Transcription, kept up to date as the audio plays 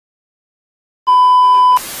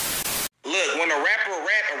a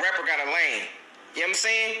rapper got a lane. You know what I'm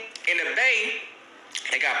saying? In the Bay,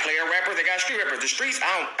 they got player rappers, they got street rappers. The streets,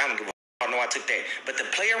 I don't give a I know I took that. But the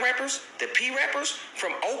player rappers, the P rappers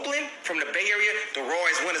from Oakland, from the Bay Area, the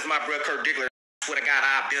rawest winners, my brother Kurt Diggler. I swear to God,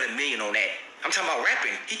 I'll build $1 million on that. I'm talking about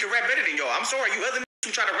rapping. He can rap better than y'all. I'm sorry, you other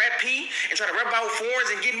who try to rap P and try to rap about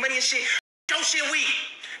foreigns and get money and shit. Your shit weak.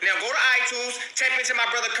 Now go to iTunes, tap into my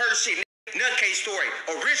brother Kurt's shit. Nutcase story.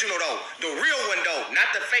 Original though. The real one though.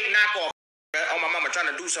 Not the fake knockoff. Oh, my mama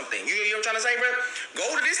trying to do something. You know what I'm trying to say, bro? Go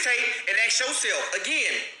to this tape and ask yourself,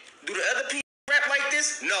 again, do the other people rap like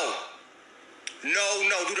this? No.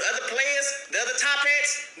 Do the other players, the other top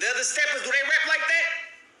hats, the other steppers, do they rap like that?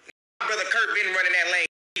 My brother Kurt been running that lane.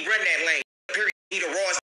 He run that lane. Period. He the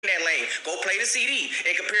rawest in that lane. Go play the CD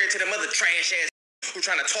and compare it to them other trash ass who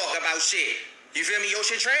trying to talk about shit. You feel me? Your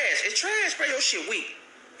shit trash. It's trash, bro. Your shit weak.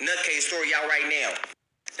 Nutcase story out right now.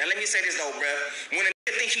 Now let me say this though, bro. When a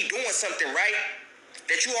nigga think he doing something right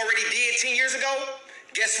that you already did 10 years ago,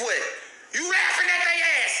 guess what? You laughing at their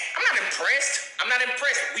ass. I'm not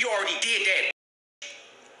impressed. We already did that.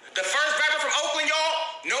 The first rapper from Oakland,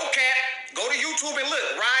 y'all, no cap. Go to YouTube and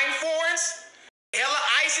look. Ryan Forens, hella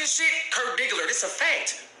ice and shit. Kurt Diggler. This a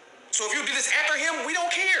fact. So if you do this after him, we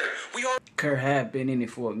don't care. We are. Kurt have been in it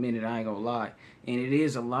for a minute, I ain't gonna lie. And it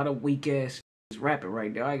is a lot of weak ass rapping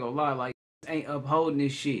right there. I ain't gonna lie, like, ain't upholding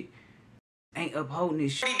this shit. We did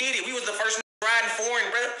it. We was the first riding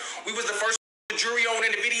foreign, bro. We was the first jury on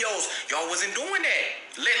in the videos. Y'all wasn't doing that.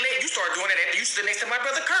 You started doing that. You stood next to my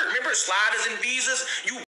brother Kurt. Remember sliders and visas?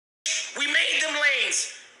 We made them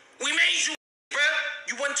lanes. We made you, bro.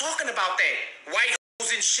 You wasn't talking about that. White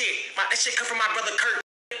hoes and shit. That shit come from my brother Kurt.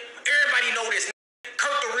 Everybody know this.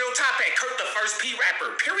 Kurt the real top hat. Kurt the first P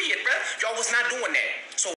rapper. Period, bro. Y'all was not doing that.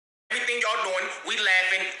 So everything y'all doing, we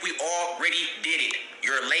laughing. We already did it.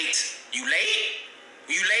 You're late. You late?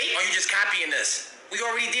 You late? Or you just copying us? We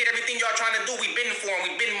already did everything y'all trying to do. We been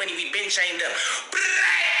foreign. We been money. We been chained up.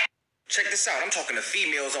 Check this out. I'm talking to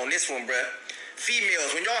females on this one, bro. Females,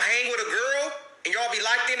 when y'all hang with a girl and y'all be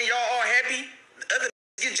locked in and y'all all happy, other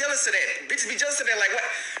get jealous of that. Bitches be jealous of that. Like what?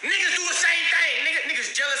 Niggas do the same thing. Niggas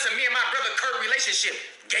jealous of me and my brother Kurt relationship.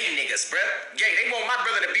 Gay niggas, bruh. Gay. They want my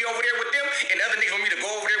brother to be over there with them and the other niggas want me to go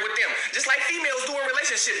over there with them. Just like females do in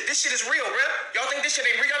relationships. This shit is real, bruh. Y'all think this shit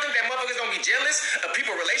ain't real? Y'all think that motherfuckers don't be jealous of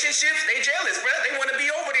people relationships? They jealous, bruh. They want to be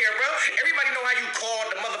over there, bruh. Everybody know how you call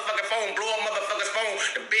the motherfucking phone, blow up motherfucker's phone,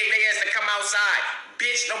 to beg they ass to come outside.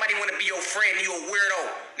 Bitch, nobody want to be your friend. You a weirdo.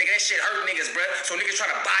 Nigga, that shit hurt niggas, bruh. So niggas try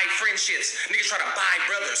to buy friendships. Niggas try to buy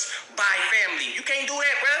brothers, buy family. You can't do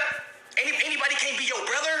that, bruh. Anybody can't be your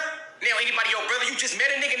brother. Now anybody your brother, you just met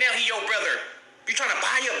a nigga, now he your brother. You trying to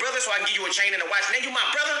buy your brother so I can give you a chain and a watch. Now you my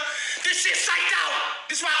brother? This shit psyched out.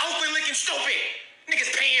 This why Oakland looking stupid. Niggas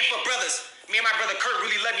paying for brothers. Me and my brother Kurt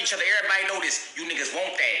really love each other. Everybody know this. You niggas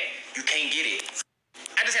want that. You can't get it.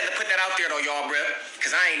 I just had to put that out there though, y'all, bruh.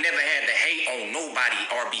 Cause I ain't never had to hate on nobody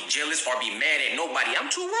or be jealous or be mad at nobody. I'm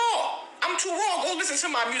too raw. Go listen to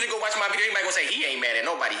my music, go watch my video. Everybody gonna say he ain't mad at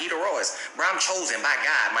nobody. He the rawest. Bro, I'm chosen by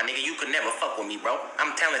God, my nigga. You could never fuck with me, bro.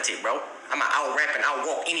 I'm talented, bro. I'ma out-rap and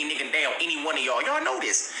out-walk any nigga down, any one of y'all. Y'all know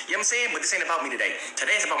this. You know what I'm saying? But this ain't about me today.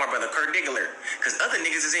 Today it's about my brother Kurt Diggler. Cause other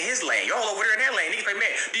niggas is in his lane. Y'all over there in that lane. Niggas like,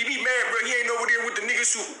 man, DB mad, bro. He ain't over there with the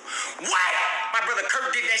niggas who... What? My brother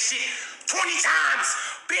Kurt did that shit 20 times.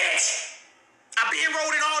 Bitch. I been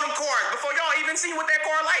rode in all them cars before y'all even seen what that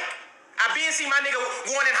car like. I been see my nigga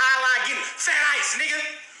going in Highline getting fat ice, nigga.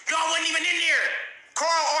 Y'all wasn't even in there.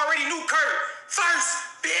 Carl already knew Kurt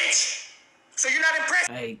first, bitch. So you're not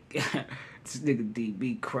impressed? Hey, this nigga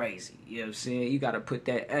DB crazy. You know what I'm saying? You gotta put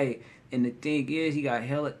that, hey, and the thing is, he got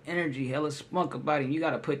hella energy, hella spunk about him. You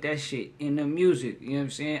gotta put that shit in the music. You know what I'm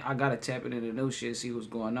saying? I gotta tap it into new shit, see what's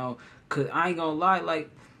going on. Cause I ain't gonna lie,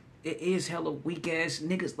 like, it is hella weak ass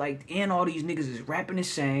niggas, like, and all these niggas is rapping the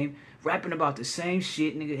same, rapping about the same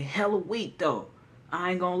shit, nigga. Hella weak though.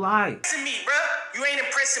 I ain't gonna lie. Impressing me, bruh. You ain't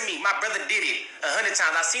impressing me. My brother did it 100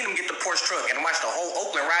 times. I seen him get the Porsche truck and watch the whole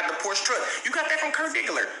Oakland ride the Porsche truck. You got that from Kurt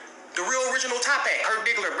Diggler. The real original top hat, Kurt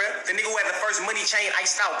Diggler, bruh. The nigga who had the first money chain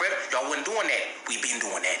iced out, bruh. Y'all wasn't doing that. We been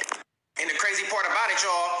doing that. And the crazy part about it,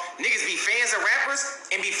 y'all, niggas be fans of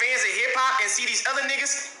rappers and be fans of hip-hop and see these other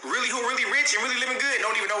niggas who really rich and really living good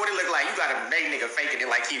don't even know what it look like. You got a big nigga faking it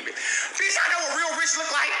like he... Bitch, I know what real rich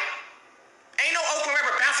look like. Ain't no Oakland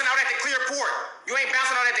rapper bouncing out at the Clearport. You ain't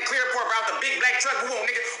bouncing out at the Clearport, bro, out the big black truck. Boom,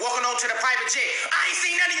 nigga, walking on to the private jet. I ain't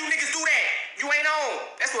seen none of you niggas do that. You ain't on.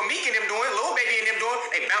 That's what Meek and them doing, Lil Baby and them doing.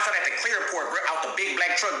 They bounce out at the Clearport, bro, out the big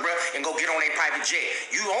black truck, bro, and go get on their private jet.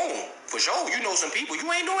 You on. For sure, you know some people. You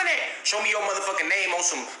ain't doing that. Show me your motherfucking name on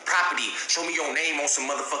some property. Show me your name on some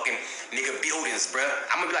motherfucking nigga buildings, bruh.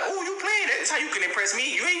 I'm gonna be like, oh, you playing that? That's how you can impress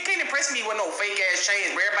me. You can't impress me with no fake ass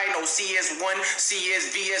chains, bro. Everybody know CS1,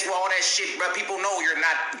 CS, VS, all that shit, bro. People know you're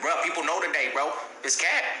not, bro. People know today, bro. It's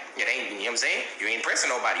cap. It ain't, you know what I'm saying? You ain't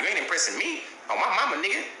impressing nobody. You ain't impressing me. Oh, my mama,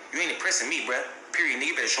 nigga. You ain't impressing me, bruh. Period,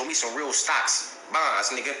 nigga. Better show me some real stocks.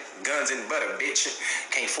 Bonds, nigga. Guns and butter, bitch.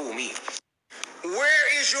 Can't fool me.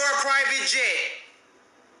 Where is your private jet?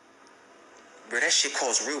 Bro, that shit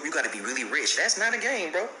costs real. You gotta be really rich. That's not a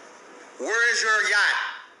game, bro. Where is your yacht?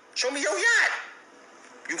 Show me your yacht.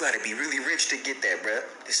 You gotta be really rich to get that, bro.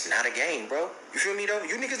 It's not a game, bro. You feel me, though?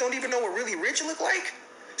 You niggas don't even know what really rich look like?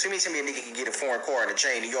 So you mean tell me a nigga can get a foreign car and a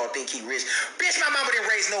chain and y'all think he rich? Bitch, my mama didn't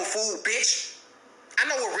raise no food, bitch. I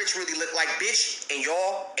know what rich really look like, bitch. And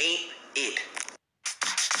y'all ain't it.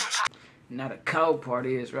 Now the cold part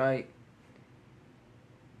is, right?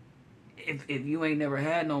 If you ain't never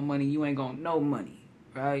had no money, you ain't gonna know money,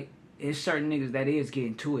 right? It's certain niggas that is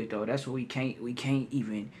getting to it though. That's what we can't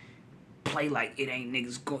even play like it ain't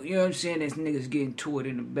niggas going. You know what I'm saying? There's niggas getting to it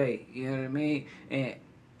in the Bay. You know what I mean? And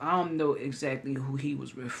I don't know exactly who he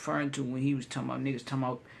was referring to when he was talking about niggas talking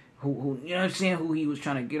about who you know what I'm saying? Who he was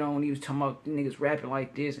trying to get on. He was talking about niggas rapping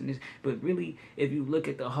like this and this. But really, if you look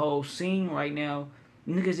at the whole scene right now,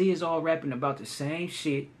 niggas is all rapping about the same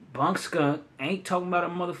shit. Bunk skunk ain't talking about a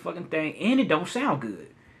motherfucking thing, and it don't sound good.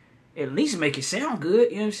 At least make it sound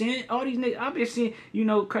good, you know what I'm saying? All these niggas, I've been seeing, you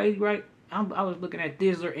know, crazy, right? I was looking at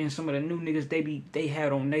Diggler and some of the new niggas they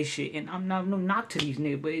had on they shit, and I'm not to these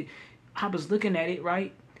niggas, but I was looking at it,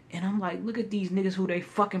 right? And I'm like, look at these niggas who they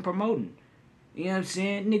fucking promoting. You know what I'm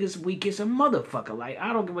saying? Niggas weak as a motherfucker. Like,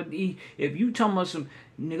 I don't give a... If you talking about some...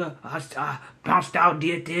 Nigga, I bounced out,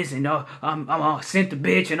 did this, and I'm sent the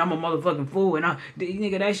bitch, and I'm a motherfucking fool, and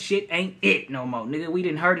nigga, that shit ain't it no more. Nigga, we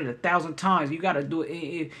done heard it 1,000 times. You gotta do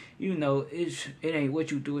it. You know, it ain't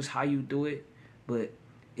what you do, it's how you do it. But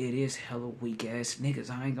it is hella weak-ass niggas.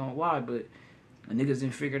 I ain't gonna lie, but the niggas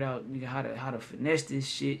done figured out how to finesse this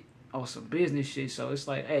shit on some business shit. So it's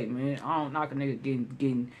like, hey, man, I don't knock a nigga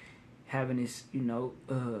getting having this, you know,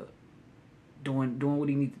 doing what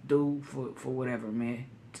he need to do for whatever, man.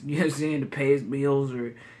 You know what I'm saying? To pay his bills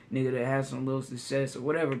or nigga to have some little success or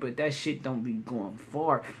whatever. But that shit don't be going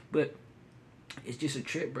far. But it's just a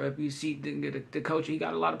trip, bro. If you see the coach, he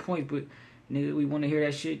got a lot of points, but nigga, we want to hear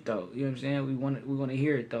that shit though. You know what I'm saying? We want to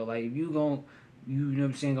hear it though. Like if you know what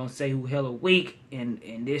I'm saying, gonna say who hella weak and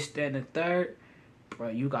this, that, and the third, bro,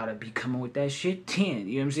 you gotta be coming with that shit 10.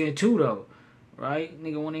 You know what I'm saying? 2 though. Right?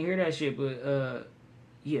 Nigga want to hear that shit, but,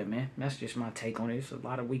 yeah, man. That's just my take on it. It's a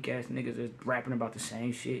lot of weak-ass niggas that's rapping about the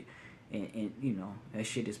same shit, and you know, that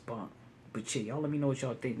shit is bunk. But shit, y'all let me know what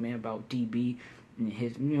y'all think, man, about DB and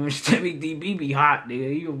his, you know, DB be hot,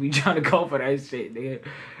 nigga. He gonna be trying to go for that shit, nigga.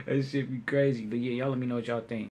 That shit be crazy. But yeah, y'all let me know what y'all think.